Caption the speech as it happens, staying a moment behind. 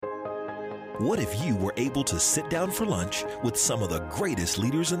What if you were able to sit down for lunch with some of the greatest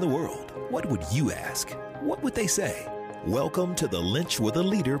leaders in the world? What would you ask? What would they say? Welcome to the Lynch with a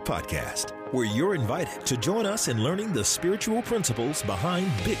Leader podcast, where you're invited to join us in learning the spiritual principles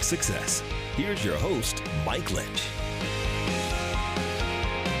behind big success. Here's your host, Mike Lynch.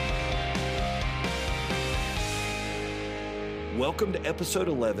 Welcome to episode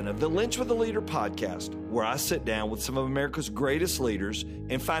 11 of the Lynch with a Leader podcast, where I sit down with some of America's greatest leaders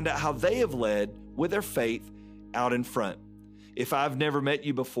and find out how they have led with their faith out in front. If I've never met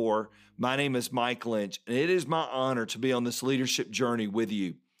you before, my name is Mike Lynch, and it is my honor to be on this leadership journey with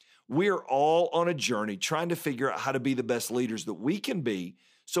you. We are all on a journey trying to figure out how to be the best leaders that we can be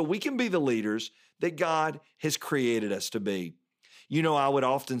so we can be the leaders that God has created us to be. You know, I would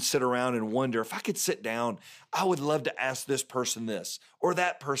often sit around and wonder if I could sit down, I would love to ask this person this or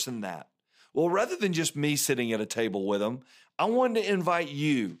that person that. Well, rather than just me sitting at a table with them, I wanted to invite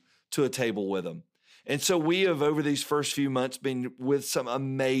you to a table with them. And so we have, over these first few months, been with some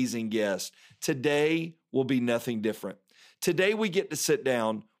amazing guests. Today will be nothing different. Today we get to sit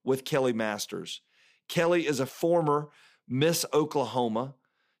down with Kelly Masters. Kelly is a former Miss Oklahoma.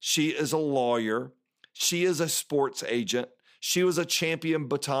 She is a lawyer. She is a sports agent. She was a champion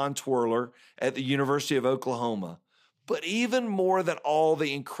baton twirler at the University of Oklahoma. But even more than all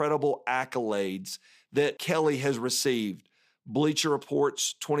the incredible accolades that Kelly has received, Bleacher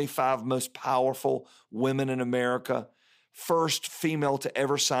Report's 25 most powerful women in America, first female to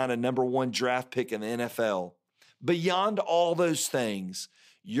ever sign a number one draft pick in the NFL. Beyond all those things,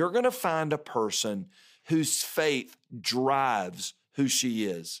 you're going to find a person whose faith drives who she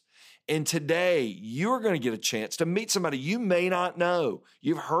is. And today, you're going to get a chance to meet somebody you may not know.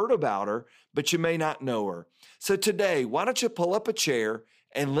 You've heard about her, but you may not know her. So today, why don't you pull up a chair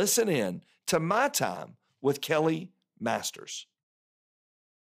and listen in to my time with Kelly Masters.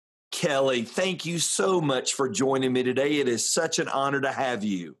 Kelly, thank you so much for joining me today. It is such an honor to have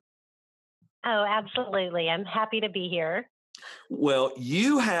you. Oh, absolutely. I'm happy to be here. Well,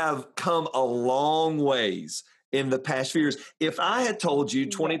 you have come a long ways in the past few years. If I had told you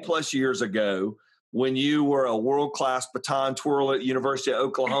 20 plus years ago, when you were a world-class baton twirler at University of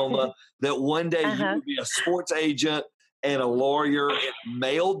Oklahoma, that one day you would be a sports agent and a lawyer in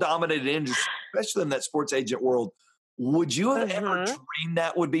male-dominated industry, especially in that sports agent world, would you have ever dreamed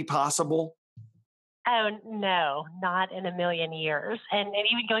that would be possible? Oh, no, not in a million years. And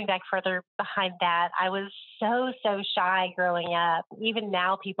even going back further behind that, I was so shy growing up. Even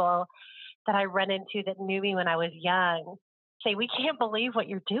now, people that I run into that knew me when I was young say, we can't believe what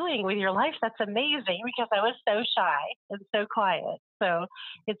you're doing with your life. That's amazing, because I was so shy and so quiet. So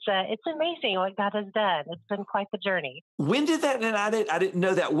it's amazing what God has done. It's been quite the journey. When did that, and I didn't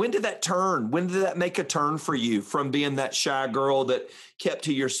know that, when did that turn? When did that make a turn for you from being that shy girl that kept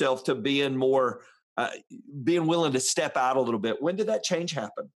to yourself to being more, being willing to step out a little bit? When did that change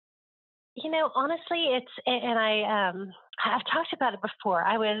happen? You know, honestly, I've talked about it before.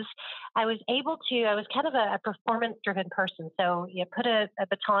 I was kind of a performance-driven person. So you put a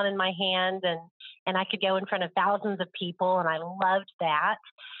baton in my hand and I could go in front of thousands of people, and I loved that,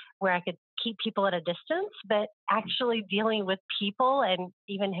 where I could keep people at a distance, but actually dealing with people and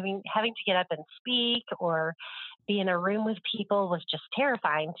even having to get up and speak or be in a room with people was just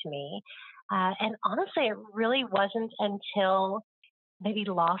terrifying to me. And honestly, it really wasn't until maybe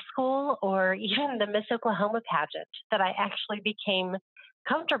law school or even the Miss Oklahoma pageant that I actually became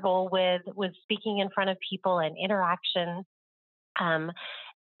comfortable with speaking in front of people and interaction.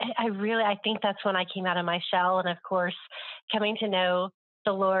 I think that's when I came out of my shell. And of course, coming to know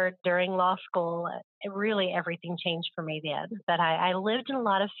the Lord during law school, really everything changed for me then. But I lived in a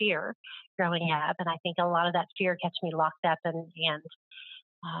lot of fear growing up. And I think a lot of that fear kept me locked up and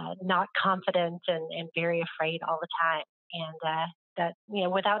not confident and very afraid all the time. And that, you know,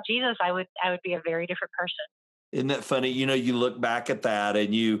 without Jesus, I would be a very different person. Isn't that funny? You know, you look back at that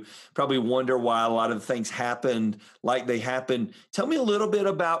and you probably wonder why a lot of things happened like they happened. Tell me a little bit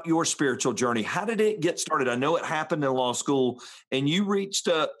about your spiritual journey. How did it get started? I know it happened in law school, and you reached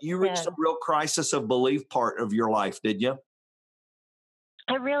a real crisis of belief part of your life, did you?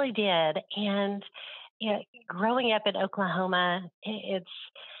 I really did. And you know, growing up in Oklahoma, it's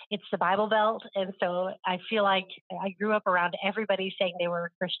the Bible Belt. And so I feel like I grew up around everybody saying they were a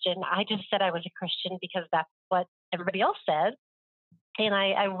Christian. I just said I was a Christian because that's what everybody else said. And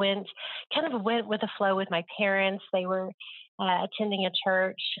I went with the flow with my parents. They were attending a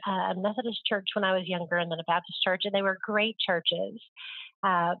church, a Methodist church when I was younger, and then a Baptist church. And they were great churches.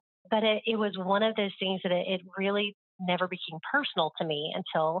 But it was one of those things that it really never became personal to me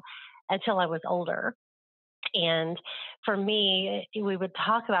until I was older. And for me, we would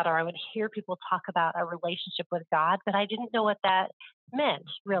talk about, or I would hear people talk about a relationship with God, but I didn't know what that meant,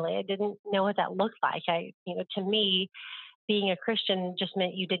 really. I didn't know what that looked like. To me, being a Christian just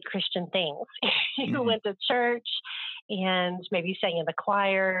meant you did Christian things. You went to church and maybe sang in the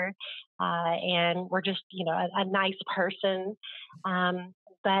choir, and were just, a nice person.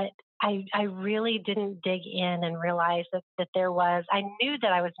 But I really didn't dig in and realize that I knew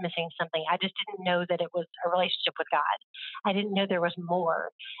that I was missing something. I just didn't know that it was a relationship with God. I didn't know there was more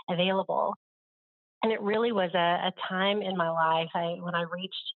available. And it really was a time in my life. When I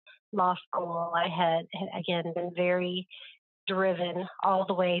reached law school, I had again been very driven all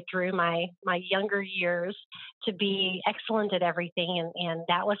the way through my younger years to be excellent at everything. And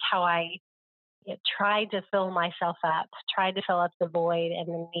that was how I tried to fill myself up, tried to fill up the void and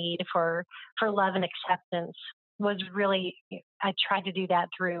the need for love and acceptance. Was really, I tried to do that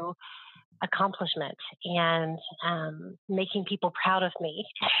through accomplishment and making people proud of me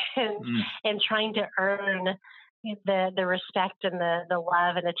and trying to earn the respect and the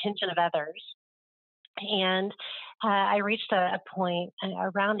love and attention of others. And I reached a point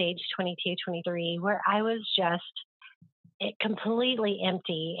around age 22, 23, where I was just completely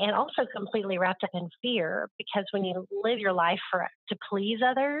empty and also completely wrapped up in fear, because when you live your life to please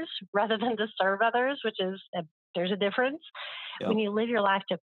others rather than to serve others, there's a difference. Yep. When you live your life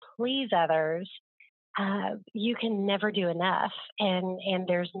to please others, you can never do enough. And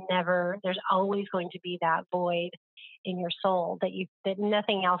there's always going to be that void in your soul that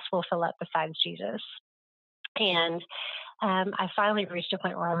nothing else will fill up besides Jesus. And I finally reached a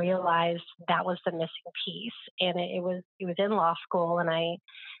point where I realized that was the missing piece, and it was in law school, and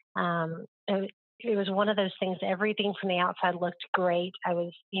it was one of those things. Everything from the outside looked great. I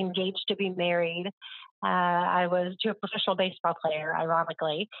was engaged to be married. I was to a professional baseball player,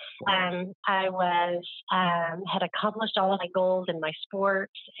 ironically. I was had accomplished all of my goals in my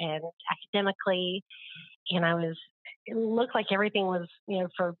sports and academically, and it looked like everything was,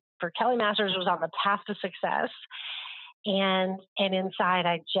 for Kelly Masters was on the path to success. And inside,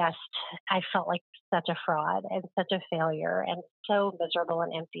 I felt like such a fraud and such a failure and so miserable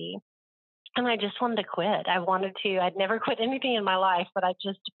and empty. And I just wanted to quit. I'd never quit anything in my life, but I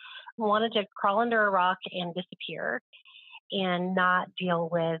just wanted to crawl under a rock and disappear and not deal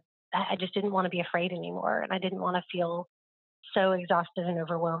with, I just didn't want to be afraid anymore. And I didn't want to feel so exhausted and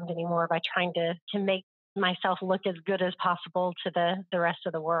overwhelmed anymore by trying to make myself look as good as possible to the rest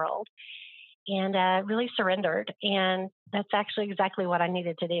of the world. And really surrendered. And that's actually exactly what I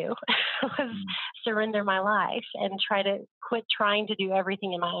needed to do, was surrender my life and try to quit trying to do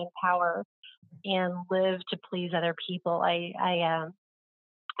everything in my own power and live to please other people. I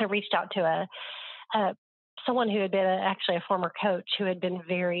reached out to someone who had been actually a former coach who had been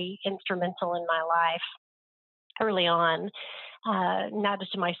very instrumental in my life early on, not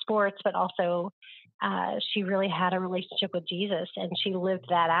just in my sports, but also she really had a relationship with Jesus, and she lived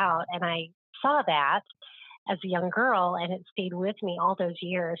that out. And I saw that as a young girl, and it stayed with me all those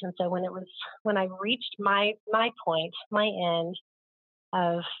years. And so when I reached my point, my end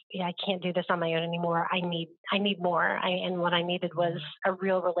of, I can't do this on my own anymore. I need more. And what I needed was a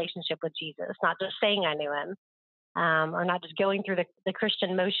real relationship with Jesus, not just saying I knew him, or not just going through the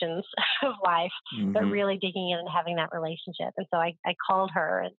Christian motions of life, but really digging in and having that relationship. And so I called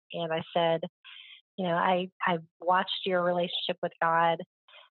her and I said, I watched your relationship with God.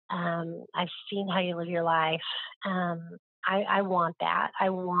 I've seen how you live your life. I want that. I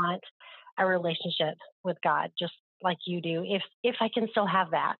want a relationship with God, just like you do. If I can still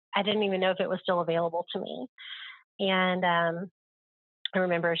have that, I didn't even know if it was still available to me. And I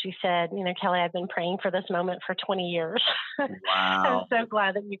remember she said, Kelly, I've been praying for this moment for 20 years. Wow. I'm so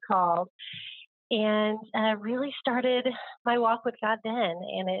glad that you called. And really started my walk with God then.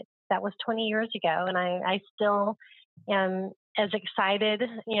 And that was 20 years ago. And I still am as excited,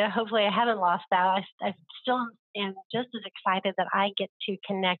 hopefully I haven't lost that. I still am just as excited that I get to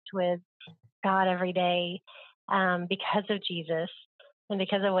connect with God every day because of Jesus and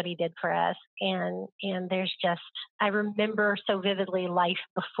because of what he did for us. And there's I remember so vividly life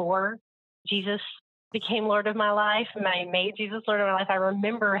before Jesus became Lord of my life, and I made Jesus Lord of my life. I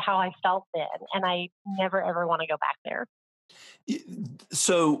remember how I felt then, and I never, ever want to go back there.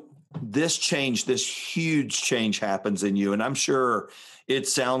 So this huge change happens in you. And I'm sure it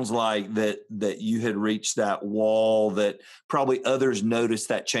sounds like that you had reached that wall that probably others noticed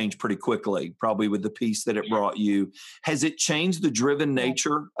that change pretty quickly, probably with the peace that it brought you. Has it changed the driven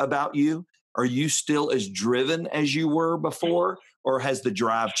nature about you? Are you still as driven as you were before, or has the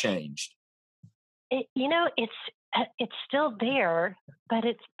drive changed? it's still there, but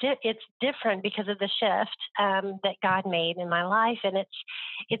it's different because of the shift that God made in my life, and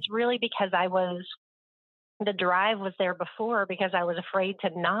it's really because the drive was there before because I was afraid to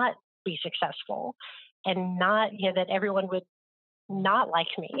not be successful and not, that everyone would not like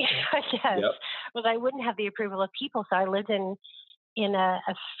me, I guess, Yep. was I wouldn't have the approval of people. So I lived in a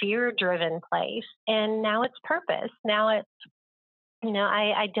fear driven place, and now it's purpose. Now it's,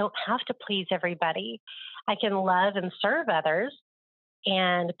 I don't have to please everybody. I can love and serve others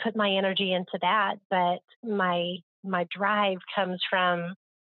and put my energy into that. But my drive comes from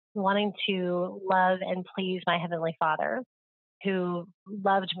wanting to love and please my Heavenly Father, who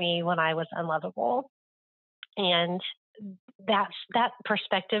loved me when I was unlovable. And that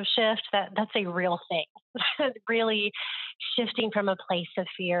perspective shift, that's a real thing. Really shifting from a place of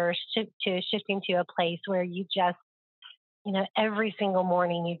fear to shifting to a place where you just, every single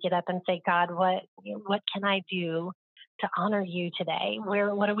morning you get up and say, God, what can I do to honor you today?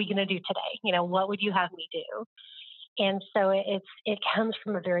 What are we going to do today? What would you have me do? And so it comes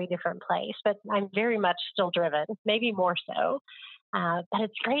from a very different place, but I'm very much still driven, maybe more so. But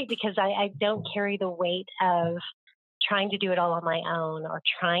it's great because I don't carry the weight of trying to do it all on my own or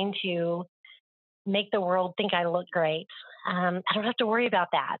trying to make the world think I look great. I don't have to worry about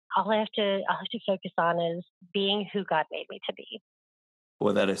that. All I have to focus on is being who God made me to be.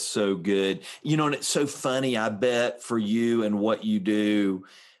 Well, that is so good. And it's so funny, I bet, for you and what you do.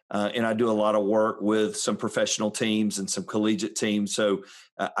 And I do a lot of work with some professional teams and some collegiate teams. So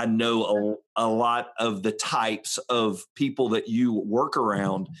I know a lot of the types of people that you work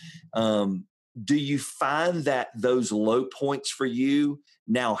around. Do you find that those low points for you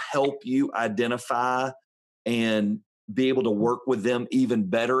now help you identify and be able to work with them even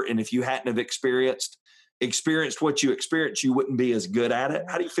better? And if you hadn't have experienced what you experienced, you wouldn't be as good at it.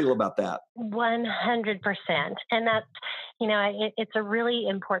 How do you feel about that? 100%. And that's, it's a really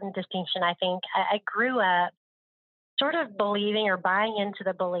important distinction. I think I grew up sort of believing or buying into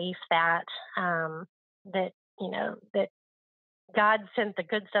the belief that, that God sent the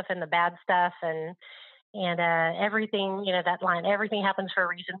good stuff and the bad stuff and everything, that line, everything happens for a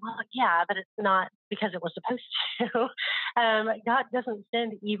reason. Well, yeah, but it's not because it was supposed to. God doesn't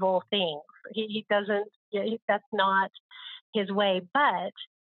send evil things. He doesn't, that's not his way. But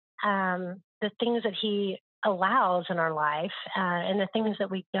the things that he allows in our life and the things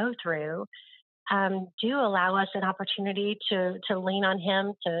that we go through do allow us an opportunity to lean on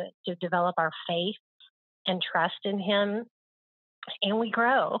him, to develop our faith and trust in him. And we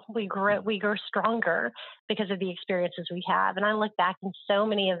grow stronger because of the experiences we have. And I look back in so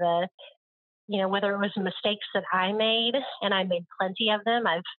many of the, whether it was mistakes that I made, and I made plenty of them,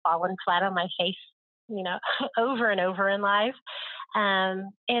 I've fallen flat on my face, over and over in life.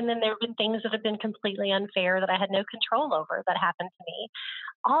 And then there have been things that have been completely unfair that I had no control over that happened to me.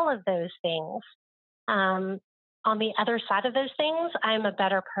 All of those things. On the other side of those things, I'm a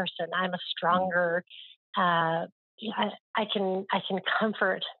better person. I'm a stronger, I can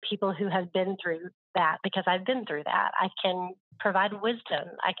comfort people who have been through that because I've been through that. I can provide wisdom.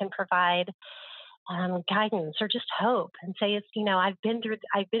 I can provide guidance or just hope and say, I've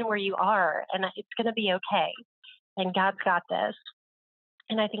been where you are, and it's going to be okay. And God's got this.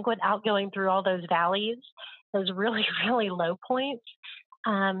 And I think without going through all those valleys, those really, really low points,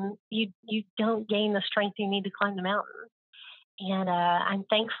 you don't gain the strength you need to climb the mountain. And I'm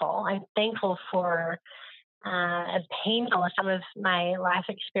thankful. I'm thankful for as painful as some of my life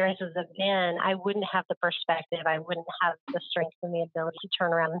experiences have been, I wouldn't have the perspective, I wouldn't have the strength and the ability to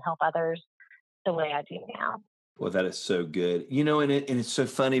turn around and help others the way I do now. Well, that is so good. And it's so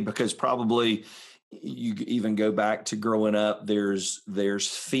funny because probably you even go back to growing up, there's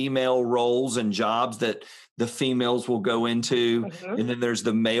female roles and jobs that the females will go into. Mm-hmm. And then there's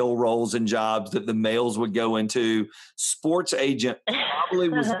the male roles and jobs that the males would go into. Sports agent probably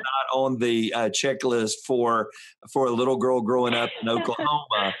was not on the checklist for a little girl growing up in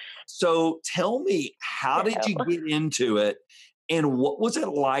Oklahoma. So tell me, how did you get into it, and what was it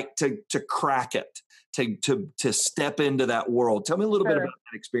like to crack it, to step into that world? Tell me a little bit about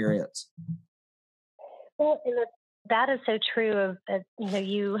that experience. Well, and that is so true of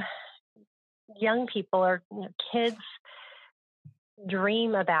you young people or kids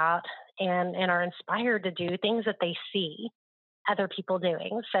dream about and are inspired to do things that they see other people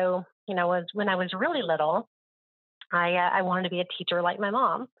doing. So, when I was really little, I wanted to be a teacher like my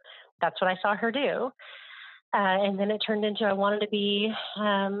mom. That's what I saw her do. And then it turned into I wanted to be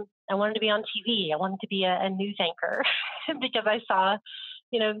on TV. I wanted to be a news anchor because I saw,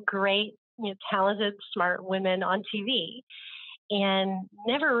 great, talented, smart women on TV, and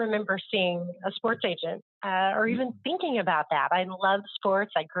never remember seeing a sports agent or even thinking about that. I loved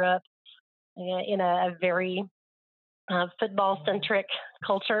sports. I grew up in a very football-centric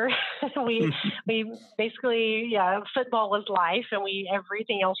culture. we basically, football was life, and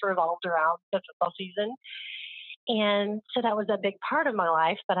everything else revolved around the football season. And so that was a big part of my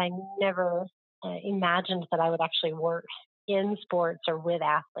life, but I never imagined that I would actually work in sports or with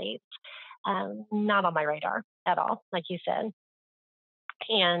athletes. Not on my radar at all, like you said.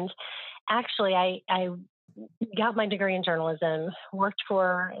 And actually, I got my degree in journalism, worked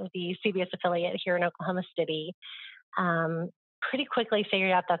for the CBS affiliate here in Oklahoma City. Pretty quickly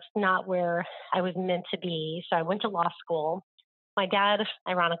figured out that's not where I was meant to be. So I went to law school. My dad,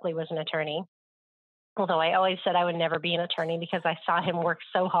 ironically, was an attorney, although I always said I would never be an attorney because I saw him work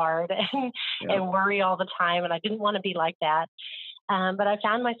so hard and worry all the time, and I didn't want to be like that. But I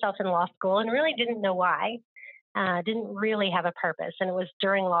found myself in law school and really didn't know why. Didn't really have a purpose. And it was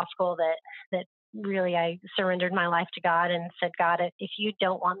during law school that really I surrendered my life to God and said, God, if you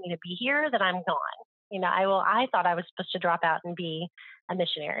don't want me to be here, then I'm gone. I thought I was supposed to drop out and be a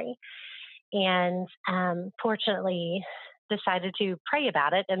missionary. And fortunately, decided to pray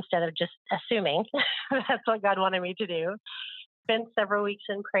about it instead of just assuming that's what God wanted me to do. Spent several weeks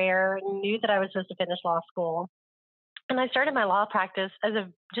in prayer, knew that I was supposed to finish law school. And I started my law practice as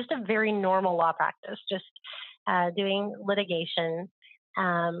just a very normal law practice, just doing litigation,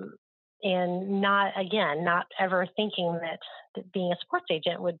 and not ever thinking that being a sports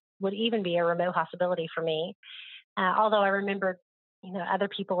agent would even be a remote possibility for me. Although I remember, other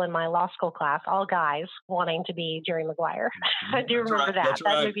people in my law school class, all guys, wanting to be Jerry Maguire. I do remember that.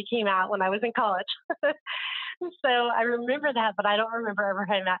 That movie came out when I was in college. So I remember that, but I don't remember ever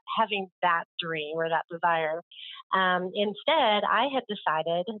having that dream or that desire. Instead, I had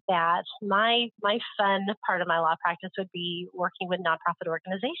decided that my fun part of my law practice would be working with nonprofit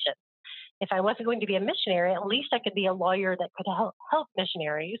organizations. If I wasn't going to be a missionary, at least I could be a lawyer that could help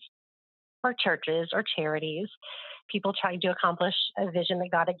missionaries or churches or charities, people trying to accomplish a vision that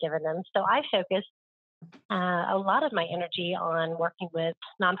God had given them. So I focused a lot of my energy on working with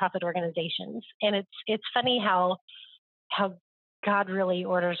nonprofit organizations. And it's funny how God really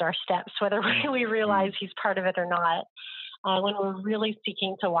orders our steps, whether we realize He's part of it or not. When we're really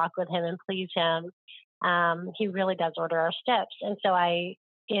seeking to walk with Him and please Him, He really does order our steps. And so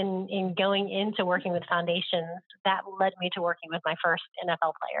in going into working with foundations, that led me to working with my first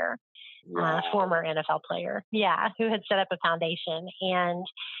NFL player. Wow. Former NFL player, who had set up a foundation. And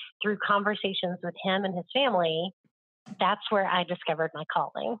through conversations with him and his family, that's where I discovered my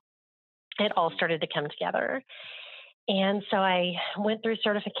calling. It all started to come together. And so I went through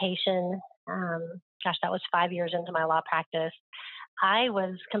certification. That was 5 years into my law practice. I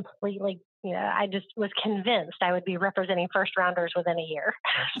was completely, I just was convinced I would be representing first rounders within a year.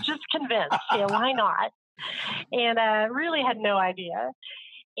 Just convinced, why not? And really had no idea.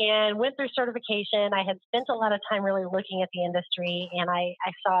 And went through certification. I had spent a lot of time really looking at the industry, and I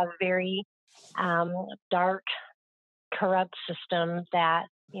saw a very dark, corrupt system that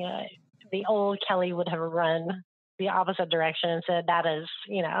the old Kelly would have run the opposite direction and said, "That is,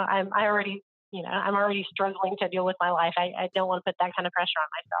 I'm already struggling to deal with my life. I don't want to put that kind of pressure on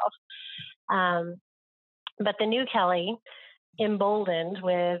myself." But the new Kelly, emboldened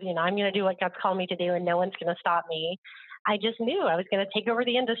with, I'm going to do what God's called me to do, and no one's going to stop me. I just knew I was going to take over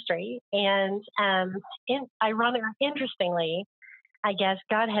the industry. And interestingly, I guess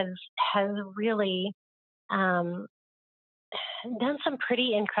God has really done some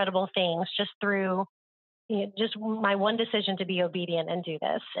pretty incredible things just through just my one decision to be obedient and do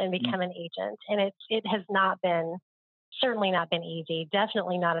this and become an agent. And it has certainly not been easy.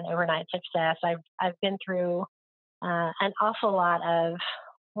 Definitely not an overnight success. I've been through an awful lot of,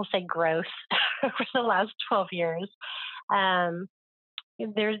 we'll say, growth over the last 12 years.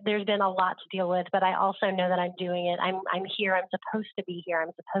 There's been a lot to deal with, but I also know that I'm doing it. I'm here. I'm supposed to be here.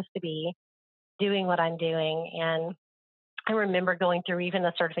 I'm supposed to be doing what I'm doing. And I remember going through even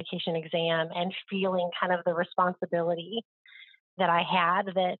the certification exam and feeling kind of the responsibility that I had,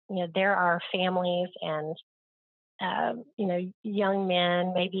 that, there are families and, young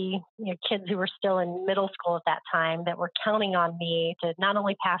men, maybe, kids who were still in middle school at that time that were counting on me to not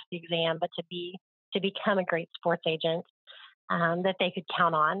only pass the exam, but to become a great sports agent, that they could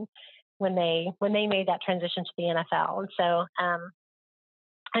count on when they made that transition to the NFL. And so,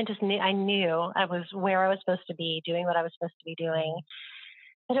 I knew I was where I was supposed to be, doing what I was supposed to be doing,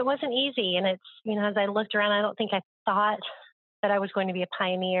 but it wasn't easy. And it's, as I looked around, I don't think I thought that I was going to be a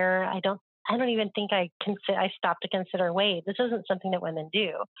pioneer. I don't even think I stopped to consider, wait, this isn't something that women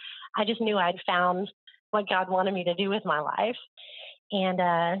do. I just knew I'd found what God wanted me to do with my life. And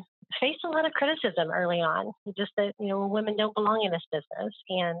faced a lot of criticism early on, just that, women don't belong in this business.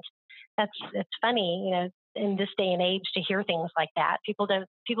 And it's funny, in this day and age to hear things like that. People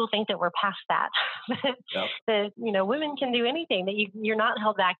think that we're past that, Yep. that, women can do anything, that you're not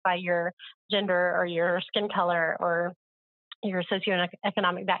held back by your gender or your skin color or your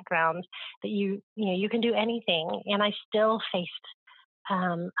socioeconomic background, that you can do anything. And I still faced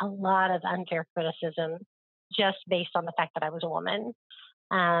a lot of unfair criticism just based on the fact that I was a woman.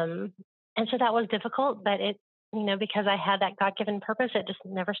 And so that was difficult, but because I had that God-given purpose, it just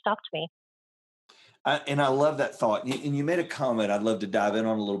never stopped me. And I love that thought. And you made a comment I'd love to dive in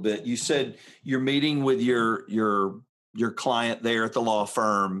on a little bit. You said you're meeting with your client there at the law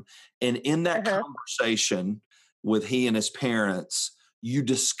firm, and in that conversation with he and his parents, you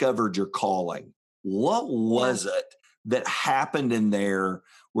discovered your calling. What was it that happened in there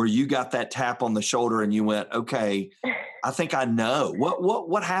where you got that tap on the shoulder and you went, okay, I think I know.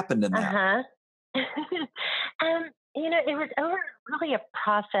 What happened in that? It was over really a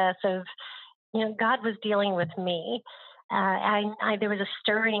process of, God was dealing with me. There was a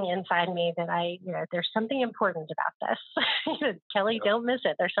stirring inside me that there's something important about this. Kelly, don't miss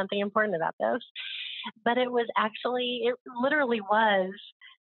it. There's something important about this. But it literally was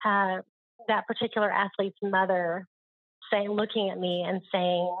that particular athlete's mother looking at me and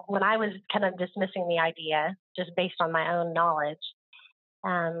saying, when I was kind of dismissing the idea just based on my own knowledge,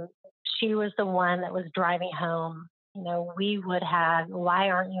 she was the one that was driving home. Why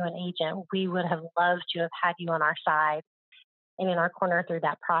aren't you an agent? We would have loved to have had you on our side and in our corner through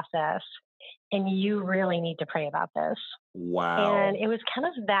that process. And you really need to pray about this. Wow. And it was kind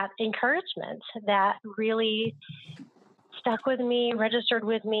of that encouragement that really stuck with me, registered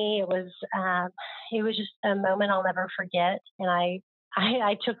with me. It was just a moment I'll never forget. And I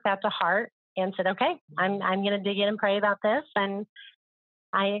took that to heart and said, okay, I'm going to dig in and pray about this. And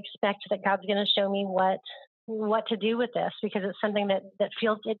I expect that God's going to show me what to do with this, because it's something that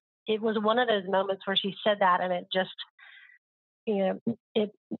feels, it was one of those moments where she said that, and it just,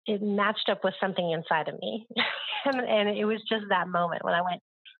 it matched up with something inside of me. and it was just that moment when I went,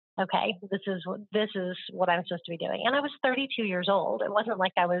 okay, this is what I'm supposed to be doing. And I was 32 years old. It wasn't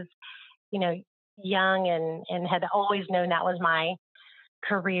like I was, young and had always known that was my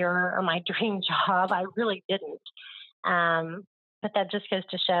career or my dream job. I really didn't. But that just goes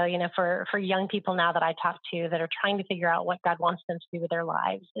to show, for young people now that I talk to that are trying to figure out what God wants them to do with their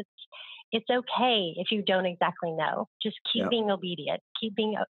lives, it's okay if you don't exactly know. Just keep being obedient, keep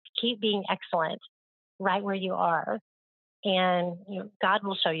being excellent right where you are, and God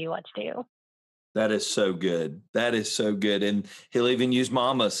will show you what to do. That is so good. That is so good, and He'll even use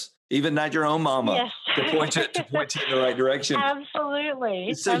mamas, even not your own mama, yes. to point you in the right direction.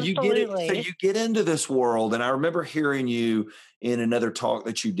 Absolutely. So you get into this world, and I remember hearing you in another talk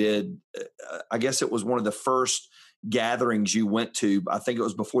that you did. I guess it was one of the first gatherings you went to. I think it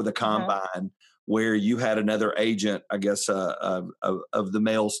was before the combine, where you had another agent, I guess, of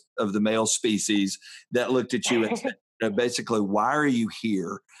the male species, that looked at you and said, basically, why are you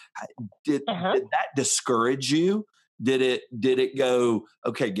here? Did that discourage you? Did it go,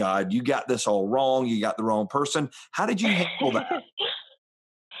 okay, God, you got this all wrong. You got the wrong person. How did you handle that?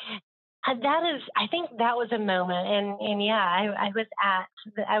 I think that was a moment. And yeah, I was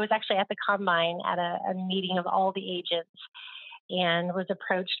actually at the combine at a meeting of all the agents, and was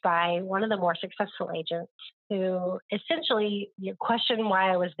approached by one of the more successful agents who essentially questioned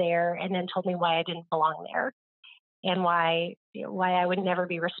why I was there, and then told me why I didn't belong there, and why I would never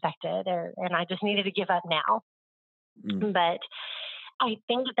be respected, and I just needed to give up now. But I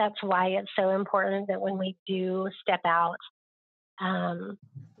think that's why it's so important that when we do step out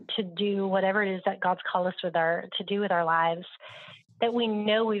to do whatever it is that God's called us to do with our lives, that we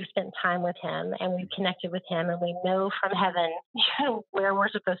know we've spent time with Him and we've connected with Him, and we know from heaven where we're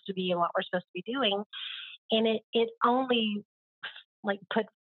supposed to be and what we're supposed to be doing. And it only put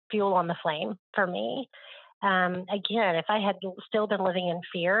fuel on the flame for me. Again, if I had still been living in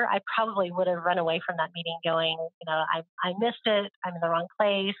fear, I probably would have run away from that meeting going, I missed it. I'm in the wrong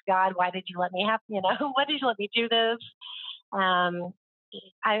place. God, why did you let me why did you let me do this?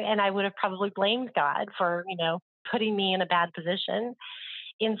 I would have probably blamed God for, putting me in a bad position.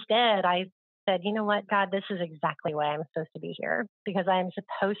 Instead, I said, you know what, God, this is exactly why I'm supposed to be here, because I'm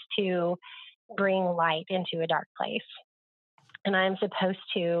supposed to bring light into a dark place. And I'm supposed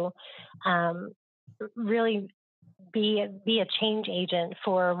to really be a change agent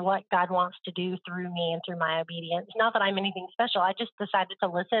for what God wants to do through me and through my obedience. Not that I'm anything special. I just decided to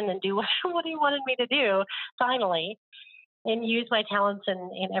listen and do what He wanted me to do finally, and use my talents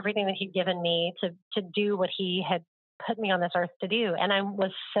and everything that He'd given me to do what He had put me on this earth to do. And I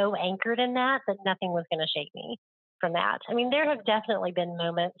was so anchored in that nothing was going to shake me from that. I mean, there have definitely been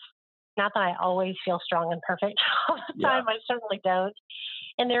moments, not that I always feel strong and perfect all the time. I certainly don't.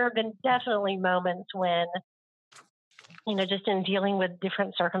 And there have been definitely moments when, just in dealing with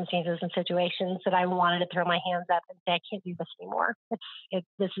different circumstances and situations, that I wanted to throw my hands up and say, I can't do this anymore.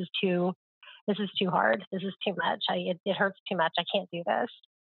 This is too hard. This is too much. It hurts too much. I can't do this.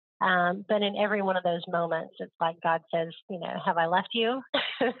 But in every one of those moments, it's like God says, have I left you?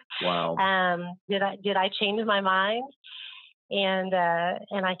 Wow. Did I change my mind? And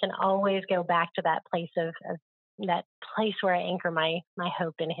I can always go back to that place of that place where I anchor my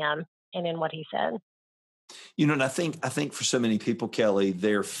hope in Him and in what He said. And I think for so many people, Kelly,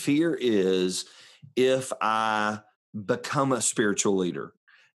 their fear is, if I become a spiritual leader,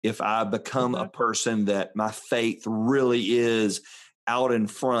 if I become a person that my faith really is out in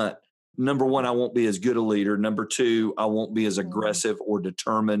front, number one, I won't be as good a leader. Number two, I won't be as aggressive or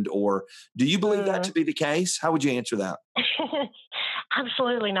determined. Or do you believe that to be the case? How would you answer that?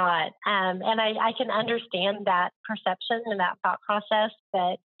 Absolutely not. And I can understand that perception and that thought process.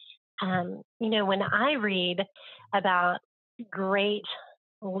 But, when I read about great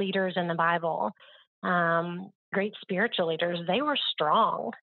leaders in the Bible, great spiritual leaders, they were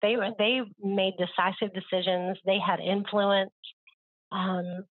strong. They made decisive decisions. They had influence.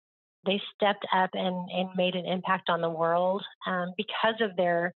 They stepped up and made an impact on the world because of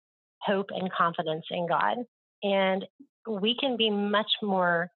their hope and confidence in God. And we can be much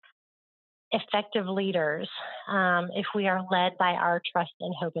more effective leaders if we are led by our trust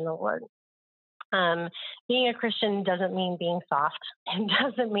and hope in the Lord. Being a Christian doesn't mean being soft. It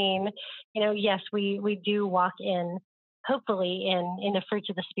doesn't mean, yes, we do walk in, hopefully, in the fruits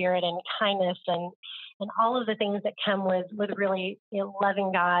of the Spirit and kindness and all of the things that come with really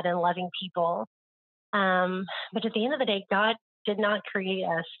loving God and loving people. But at the end of the day, God did not create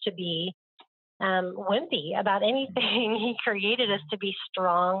us to be wimpy about anything. He created us to be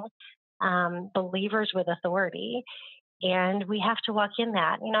strong believers with authority. And we have to walk in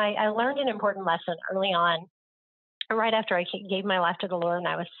that. I learned an important lesson early on, right after I gave my life to the Lord, and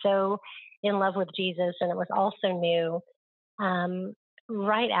I was so in love with Jesus, and it was all so new.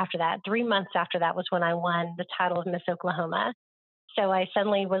 Right after that, 3 months after that, was when I won the title of Miss Oklahoma. So I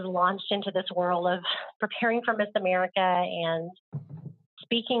suddenly was launched into this world of preparing for Miss America and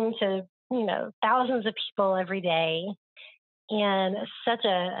speaking to, thousands of people every day, and such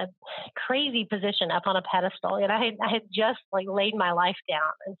a crazy position up on a pedestal. And I had just laid my life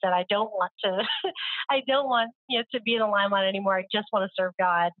down and said, I don't want to to be in the limelight anymore. I just want to serve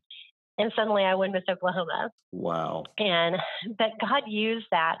God. And suddenly I win Miss Oklahoma. Wow. But God used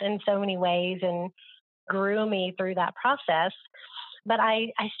that in so many ways and grew me through that process. But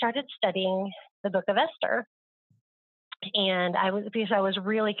I started studying the book of Esther. And because I was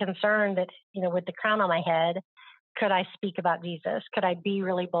really concerned that, with the crown on my head, could I speak about Jesus? Could I be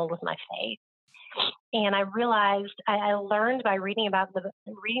really bold with my faith? And I realized I learned by reading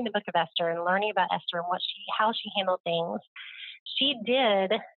the book of Esther and learning about Esther and how she handled things. She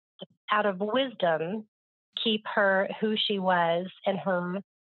did, out of wisdom, keep who she was and her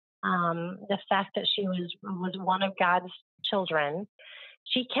the fact that she was one of God's children.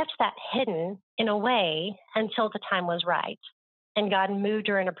 She kept that hidden in a way until the time was right. And God moved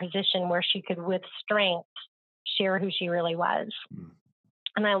her in a position where she could, with strength, share who she really was.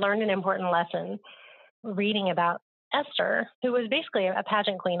 And I learned an important lesson reading about Esther, who was basically a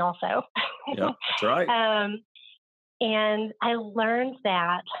pageant queen also. Yeah, that's right. And I learned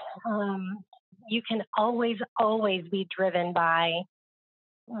that you can always be driven by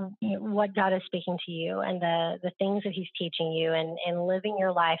what God is speaking to you and the things that He's teaching you, and living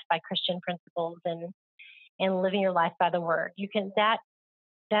your life by Christian principles and living your life by the Word. You can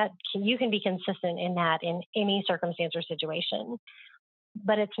be consistent in that in any circumstance or situation.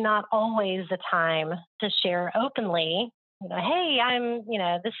 But it's not always the time to share openly. Hey, I'm.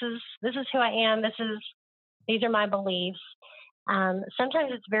 This is who I am. These are my beliefs.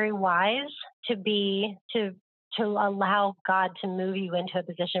 Sometimes it's very wise to allow God to move you into a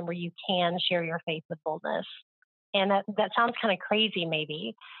position where you can share your faith with boldness. And that sounds kind of crazy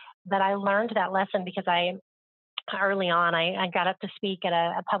maybe, but I learned that lesson because early on, I got up to speak at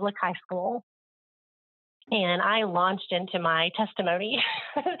a public high school, and I launched into my testimony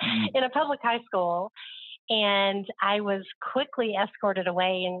in a public high school, and I was quickly escorted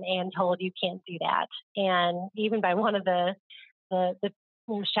away and told, you can't do that. And even by one of the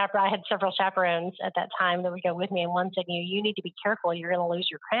I had several chaperones at that time that would go with me, and one said, you need to be careful. You're going to lose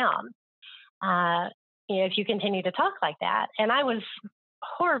your crown if you continue to talk like that. And I was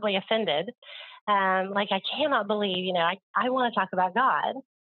horribly offended. Like, I cannot believe, I want to talk about God,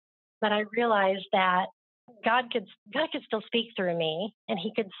 but I realized that God could still speak through me, and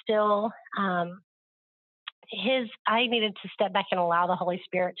he could still, I needed to step back and allow the Holy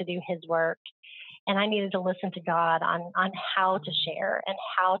Spirit to do his work. And I needed to listen to God on how to share and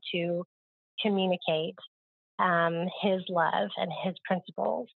how to communicate his love and his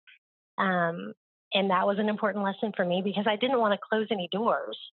principles. And that was an important lesson for me because I didn't want to close any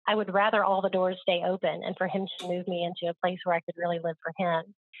doors. I would rather all the doors stay open and for him to move me into a place where I could really live for him.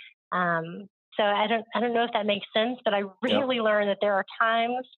 So I don't know if that makes sense, but I really learned that there are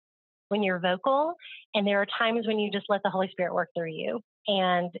times when you're vocal and there are times when you just let the Holy Spirit work through you,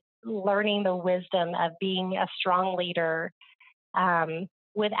 and learning the wisdom of being a strong leader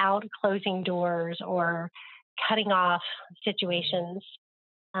without closing doors or cutting off situations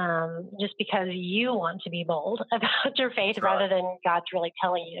just because you want to be bold about your faith rather than God's really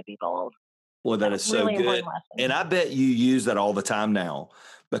telling you to be bold. Well, that is so really good. And I bet you use that all the time now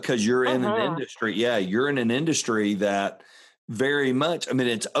because you're in an industry. Yeah, you're in an industry that very much, I mean,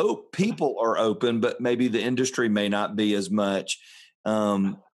 it's people are open, but maybe the industry may not be as much.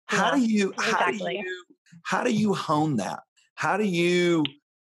 How do you hone that? How do you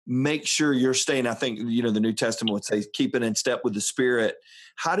make sure you're staying? I think, the New Testament would say, keep it in step with the Spirit.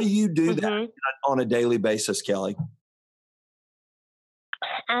 How do you do that on a daily basis, Kelly?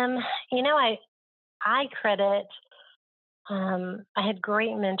 I credit, I had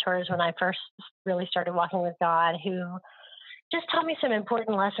great mentors when I first really started walking with God who just taught me some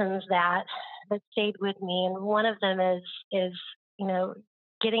important lessons that stayed with me. And one of them is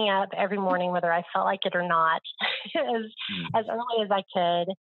getting up every morning, whether I felt like it or not, as early as I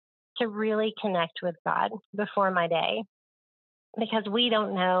could, to really connect with God before my day. Because we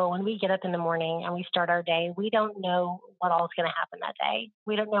don't know, when we get up in the morning and we start our day, we don't know what all is going to happen that day.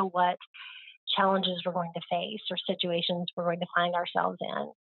 We don't know what challenges we're going to face or situations we're going to find ourselves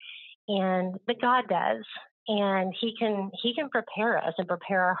in. But God does. And he can prepare us and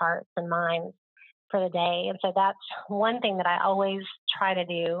prepare our hearts and minds for the day. And so that's one thing that I always try to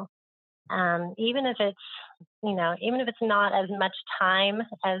do. Even if it's not as much time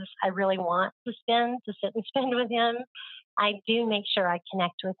as I really want to sit and spend with him, I do make sure I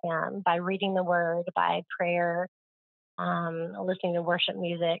connect with him by reading the word, by prayer, listening to worship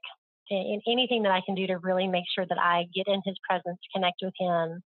music, and anything that I can do to really make sure that I get in his presence, connect with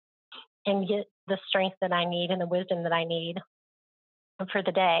him, and get the strength that I need and the wisdom that I need for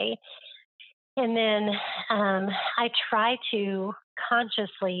the day. And then I try to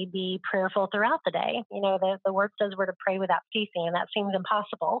consciously be prayerful throughout the day. The word says we're to pray without ceasing, and that seems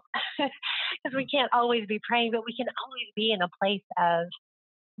impossible because we can't always be praying, but we can always be in a place of,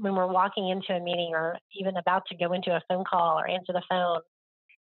 when we're walking into a meeting or even about to go into a phone call or answer the phone,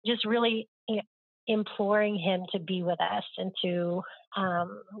 just really imploring him to be with us and to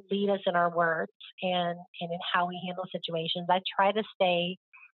lead us in our words and in how we handle situations. I try to stay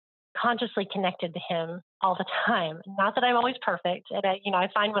consciously connected to him all the time. Not that I'm always perfect. And I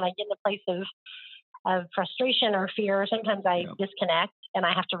find when I get in a place of frustration or fear, sometimes I disconnect and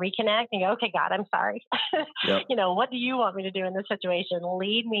I have to reconnect and go, okay, God, I'm sorry. What do you want me to do in this situation?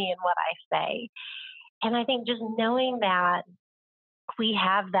 Lead me in what I say. And I think just knowing that we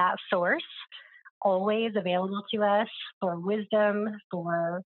have that source always available to us for wisdom,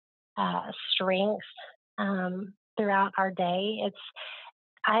 for strength throughout our day.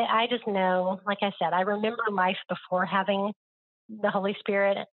 I just know, like I said, I remember life before having the Holy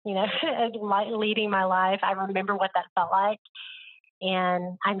Spirit, leading my life. I remember what that felt like.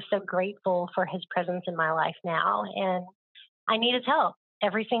 And I'm so grateful for his presence in my life now. And I need his help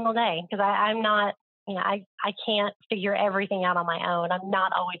every single day because I'm not, I can't figure everything out on my own. I'm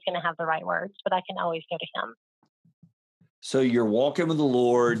not always going to have the right words, but I can always go to him. So you're walking with the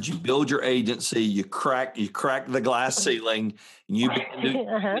Lord, you build your agency, you crack the glass ceiling, and you begin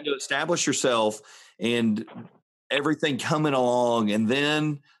to establish yourself and everything coming along. And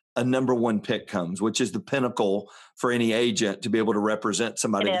then a number one pick comes, which is the pinnacle for any agent to be able to represent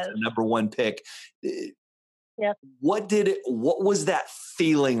somebody that's the number one pick. Yep. What was that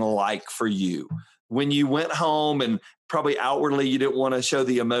feeling like for you when you went home? And probably outwardly you didn't want to show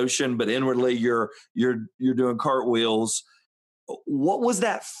the emotion, but inwardly you're doing cartwheels. What was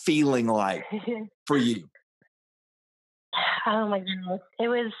that feeling like for you? Oh my goodness. It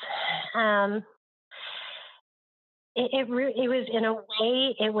was, it was, in a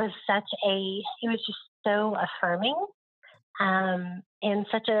way, it was just so affirming, and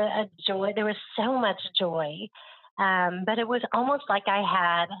such a joy. There was so much joy. But it was almost like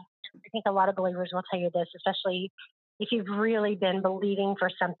I think a lot of believers will tell you this, especially, if you've really been believing for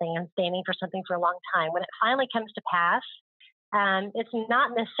something and standing for something for a long time, when it finally comes to pass, it's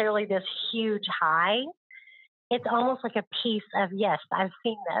not necessarily this huge high. It's almost like a piece of, yes, I've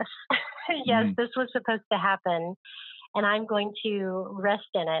seen this. Yes, this was supposed to happen. And I'm going to rest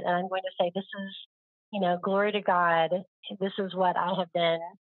in it. And I'm going to say, this is, glory to God. This is what I have been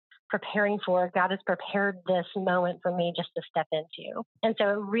preparing for. God has prepared this moment for me just to step into. And so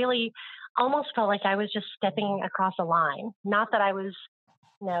it really almost felt like I was just stepping across a line. Not that I was,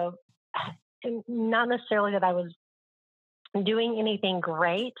 not necessarily that I was doing anything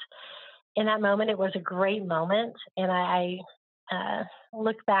great in that moment. It was a great moment. And I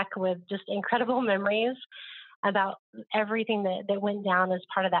look back with just incredible memories about everything that went down as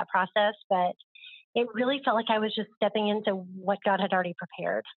part of that process. But it really felt like I was just stepping into what God had already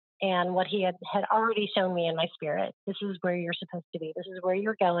prepared and what he had already shown me in my spirit. This is where you're supposed to be. This is where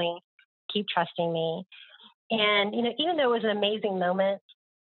you're going. Keep trusting me. And, even though it was an amazing moment,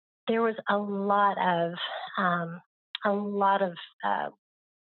 there was a lot of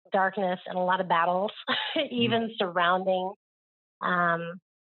darkness and a lot of battles, even surrounding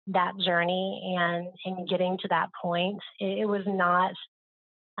that journey and getting to that point. It was not,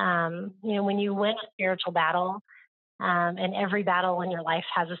 when you win a spiritual battle, and every battle in your life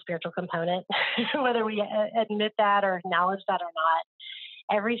has a spiritual component, whether we admit that or acknowledge that or not.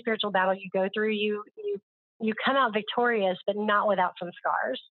 Every spiritual battle you go through, you come out victorious, but not without some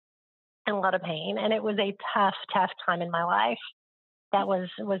scars and a lot of pain. And it was a tough time in my life that was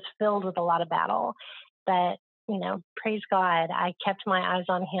filled with a lot of battle. But, praise God, I kept my eyes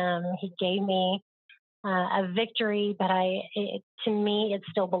on him. He gave me a victory, but to me, it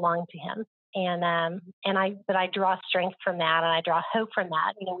still belonged to him. But I draw strength from that, and I draw hope from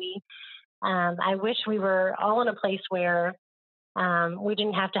that. I wish we were all in a place where we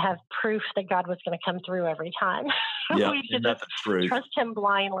didn't have to have proof that God was going to come through every time. Yeah, we should just trust him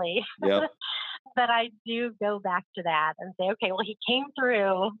blindly. Yep. But I do go back to that and say, okay, well, he came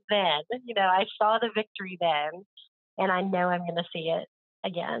through then. I saw the victory then, and I know I'm going to see it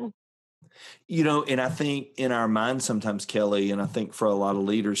again. And I think in our minds sometimes, Kelly, and I think for a lot of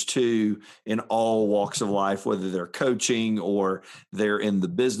leaders too, in all walks of life, whether they're coaching or they're in the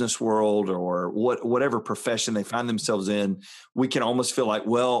business world or whatever profession they find themselves in, we can almost feel like,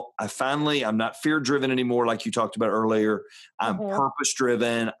 well, I'm not fear-driven anymore, like you talked about earlier. I'm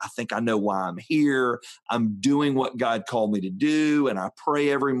purpose-driven. I think I know why I'm here. I'm doing what God called me to do, and I pray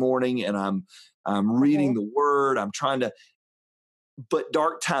every morning, and I'm reading the Word. I'm trying to. But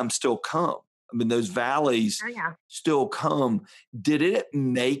dark times still come. I mean, those valleys still come. Did it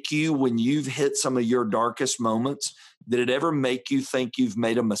make you, when you've hit some of your darkest moments, did it ever make you think you've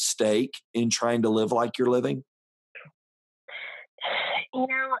made a mistake in trying to live like you're living?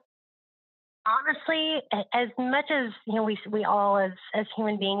 Honestly, as much as, we all as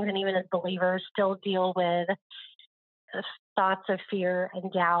human beings and even as believers still deal with thoughts of fear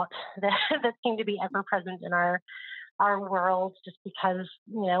and doubt that seem to be ever present in our world, just because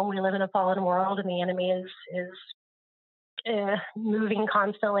we live in a fallen world and the enemy is moving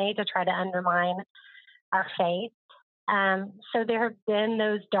constantly to try to undermine our faith. So there have been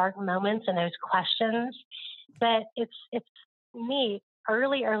those dark moments and those questions, but it's me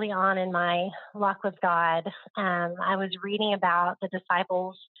early on in my walk with God. I was reading about the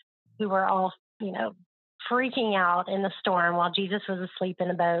disciples who were all freaking out in the storm while Jesus was asleep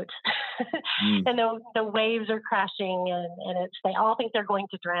in a boat. And the waves are crashing, and they all think they're going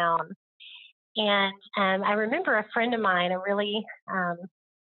to drown. And I remember a friend of mine, a really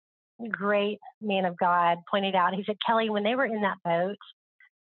great man of God, pointed out, he said, Kelly, when they were in that boat,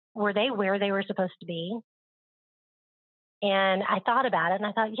 were they where they were supposed to be? And I thought about it, and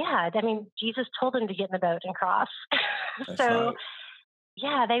I thought, yeah, Jesus told them to get in the boat and cross. So right.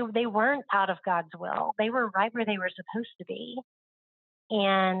 Yeah, they weren't out of God's will. They were right where they were supposed to be.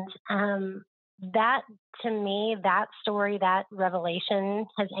 And that, to me, that story, that revelation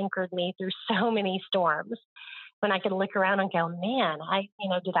has anchored me through so many storms. When I could look around and go, man,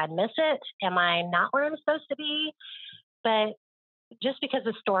 did I miss it? Am I not where I'm supposed to be? But just because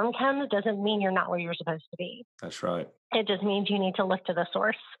the storm comes doesn't mean you're not where you're supposed to be. That's right. It just means you need to look to the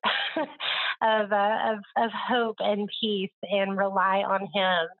source of hope and peace and rely on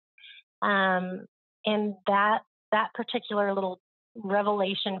him. And that particular little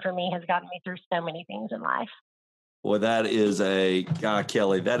revelation for me has gotten me through so many things in life. Well, that is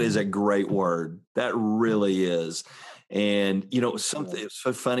Kelly, that is a great word. That really is. And, something, it's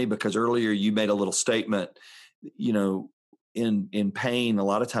so funny because earlier you made a little statement, in pain, a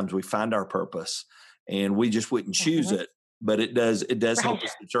lot of times we find our purpose and we just wouldn't choose it. but it does help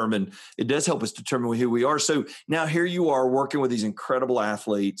us determine, who we are. So now here you are working with these incredible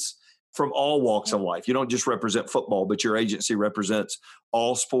athletes from all walks of life. You don't just represent football, but your agency represents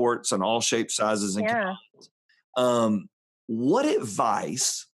all sports and all shapes, sizes, and what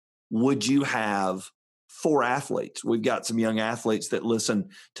advice would you have for athletes? We've got some young athletes that listen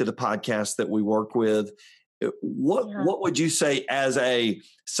to the podcast that we work with. What would you say as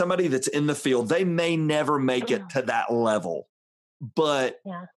somebody that's in the field? They may never make it to that level, but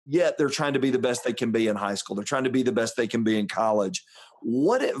yet they're trying to be the best they can be in high school. They're trying to be the best they can be in college.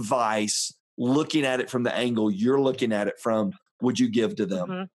 What advice, looking at it from the angle you're looking at it from, would you give to them?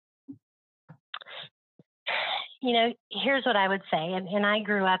 Mm-hmm. Here's what I would say. And I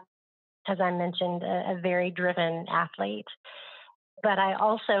grew up, as I mentioned, a very driven athlete, but I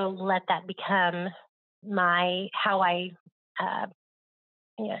also let that become how I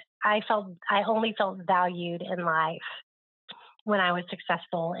only felt valued in life when I was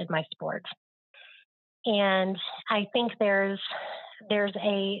successful in my sport. And I think there's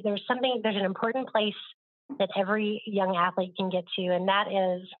an important place that every young athlete can get to, and that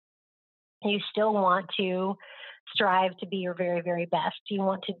is, you still want to strive to be your very, very best. You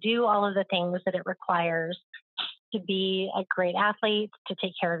want to do all of the things that it requires to be a great athlete, to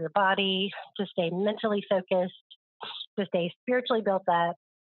take care of your body, to stay mentally focused, to stay spiritually built up,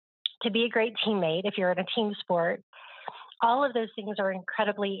 to be a great teammate if you're in a team sport. All of those things are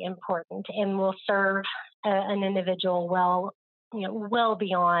incredibly important and will serve an individual well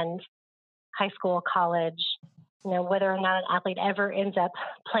beyond high school, college. Whether or not an athlete ever ends up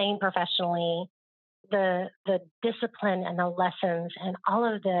playing professionally, the discipline and the lessons and all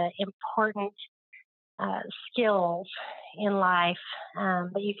of the important skills in life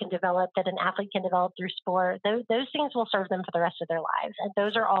that you can develop, that an athlete can develop through sport, those things will serve them for the rest of their lives. And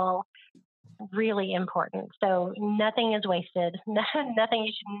those are all really important. So nothing is wasted. Nothing,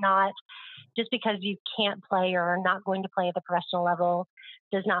 you should not, just because you can't play or are not going to play at the professional level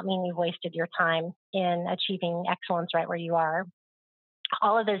does not mean you've wasted your time in achieving excellence right where you are.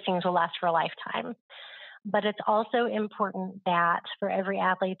 All of those things will last for a lifetime. But it's also important that for every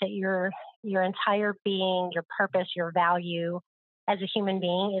athlete that your entire being, your purpose, your value as a human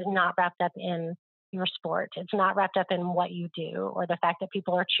being is not wrapped up in your sport. It's not wrapped up in what you do or the fact that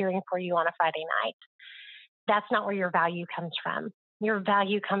people are cheering for you on a Friday night. That's not where your value comes from. Your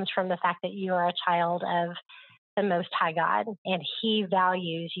value comes from the fact that you are a child of the Most High God, and He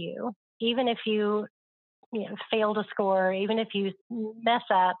values you. Even if you fail to score, even if you mess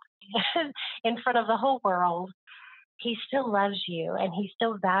up in front of the whole world, He still loves you and He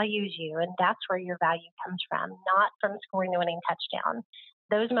still values you. And that's where your value comes from, not from scoring the winning touchdown.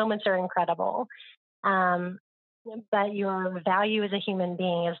 Those moments are incredible. But your value as a human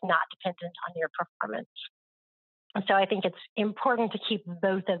being is not dependent on your performance. And so I think it's important to keep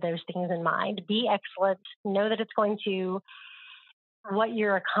both of those things in mind. Be excellent. Know that it's going to, what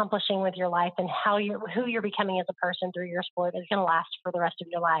you're accomplishing with your life and who you're becoming as a person through your sport is going to last for the rest of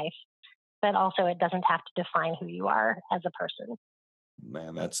your life. But also it doesn't have to define who you are as a person.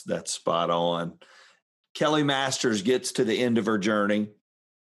 Man, that's spot on. Kelly Masters gets to the end of her journey,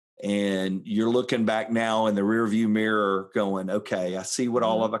 and you're looking back now in the rearview mirror going, okay, I see what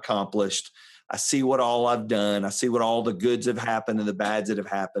all I've accomplished. I see what all I've done. I see what all the goods have happened and the bads that have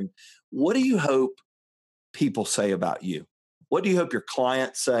happened. What do you hope people say about you? What do you hope your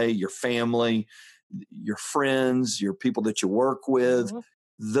clients say, your family, your friends, your people that you work with,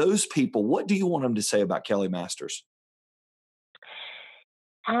 those people, what do you want them to say about Kelly Masters?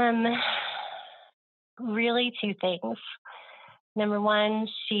 Really two things. Number one,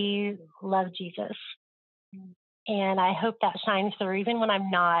 she loved Jesus. And I hope that shines through even when I'm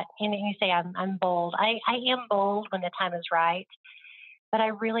not. And you say I'm bold. I am bold when the time is right. But I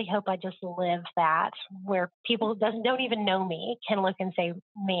really hope I just live that, where people don't even know me can look and say,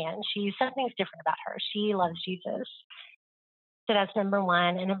 man, something's different about her. She loves Jesus. So that's number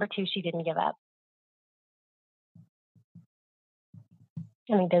one. And number two, she didn't give up.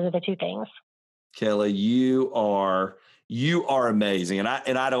 I mean, those are the two things. Kelly, you are amazing. And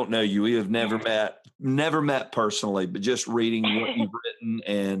I don't know you. We have never met personally, but just reading what you've written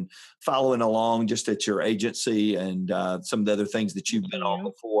and following along just at your agency and some of the other things that you've been on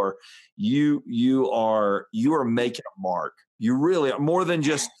before, you are making a mark. You really are, more than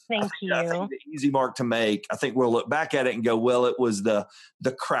just Thank you. I think the easy mark to make. I think we'll look back at it and go, well, it was the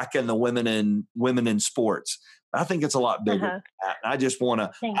crack in the women in sports. I think it's a lot bigger than that. And I just want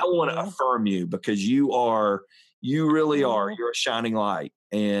to affirm you, because you really are. You're a shining light.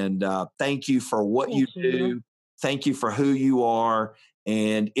 And thank you for what you do. Thank you for who you are.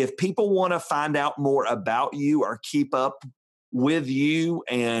 And if people want to find out more about you or keep up with you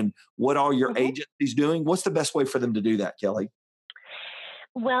and what all your agency's doing, what's the best way for them to do that, Kelly?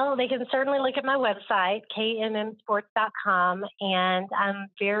 Well, they can certainly look at my website, kmmsports.com, and I'm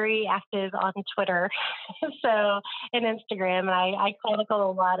very active on Twitter and Instagram, and I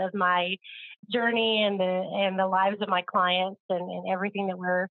chronicle a lot of my journey and the lives of my clients and everything that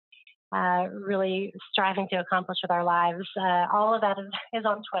we're really striving to accomplish with our lives. All of that is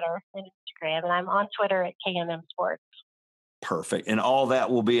on Twitter and Instagram, and I'm on Twitter at KMMsports. Perfect. And all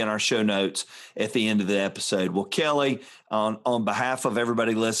that will be in our show notes at the end of the episode. Well, Kelly, on behalf of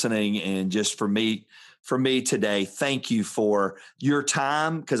everybody listening and just for me today, thank you for your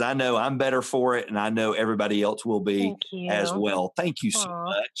time, because I know I'm better for it and I know everybody else will be as well. Thank you so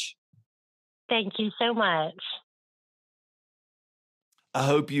much. Thank you so much. I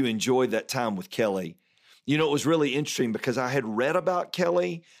hope you enjoyed that time with Kelly. You know, it was really interesting because I had read about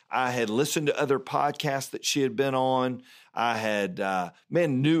Kelly. I had listened to other podcasts that she had been on. I had,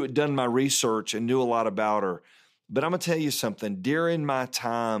 done my research and knew a lot about her. But I'm going to tell you something. During my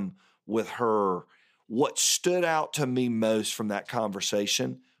time with her, what stood out to me most from that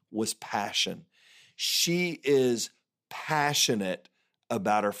conversation was passion. She is passionate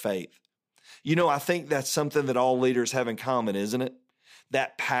about her faith. You know, I think that's something that all leaders have in common, isn't it?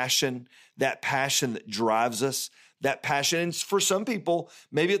 That passion that drives us, that passion. And for some people,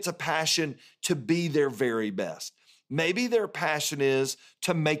 maybe it's a passion to be their very best. Maybe their passion is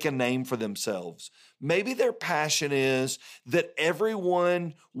to make a name for themselves. Maybe their passion is that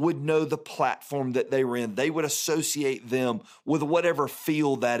everyone would know the platform that they were in. They would associate them with whatever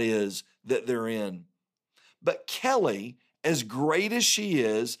field that is that they're in. But Kelly, as great as she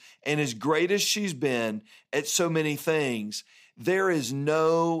is and as great as she's been at so many things, there is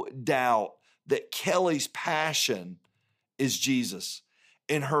no doubt that Kelly's passion is Jesus,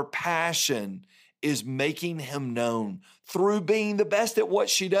 and her passion is making him known through being the best at what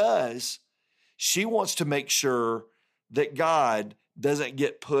she does. She wants to make sure that God doesn't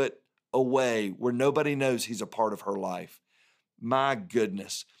get put away where nobody knows he's a part of her life. My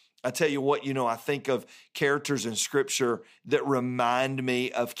goodness. I tell you what, I think of characters in Scripture that remind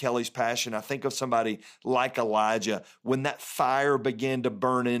me of Kelly's passion. I think of somebody like Elijah. When that fire began to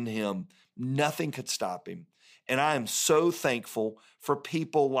burn in him, nothing could stop him. And I am so thankful for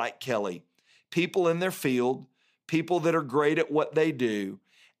people like Kelly, people in their field, people that are great at what they do,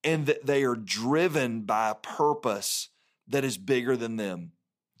 and that they are driven by a purpose that is bigger than them.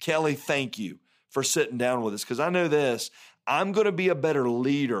 Kelly, thank you for sitting down with us, because I know this. I'm going to be a better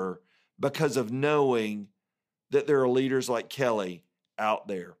leader because of knowing that there are leaders like Kelly out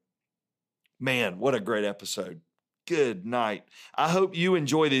there. Man, what a great episode. Good night. I hope you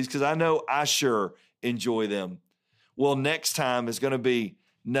enjoy these, because I know I sure enjoy them. Well, next time is going to be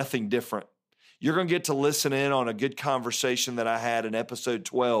nothing different. You're going to get to listen in on a good conversation that I had in episode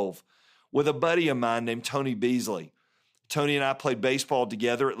 12 with a buddy of mine named Tony Beasley. Tony and I played baseball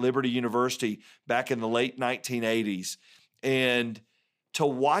together at Liberty University back in the late 1980s. And to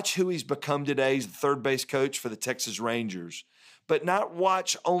watch who he's become today, he's the third base coach for the Texas Rangers, but not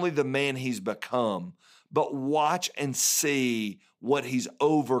watch only the man he's become, but watch and see what he's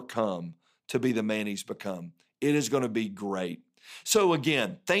overcome to be the man he's become. It is going to be great. So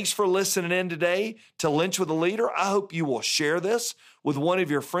again, thanks for listening in today to Lynch with a Leader. I hope you will share this with one of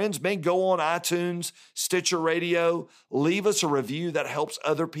your friends. Man, go on iTunes, Stitcher Radio, leave us a review that helps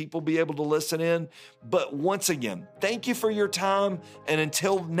other people be able to listen in. But once again, thank you for your time. And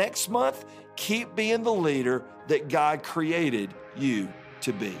until next month, keep being the leader that God created you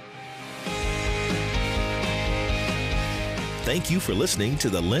to be. Thank you for listening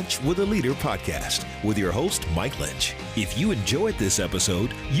to the Lynch with a Leader podcast with your host, Mike Lynch. If you enjoyed this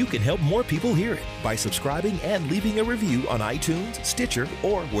episode, you can help more people hear it by subscribing and leaving a review on iTunes, Stitcher,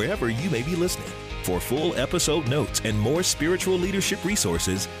 or wherever you may be listening. For full episode notes and more spiritual leadership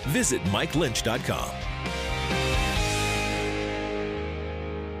resources, visit MikeLynch.com.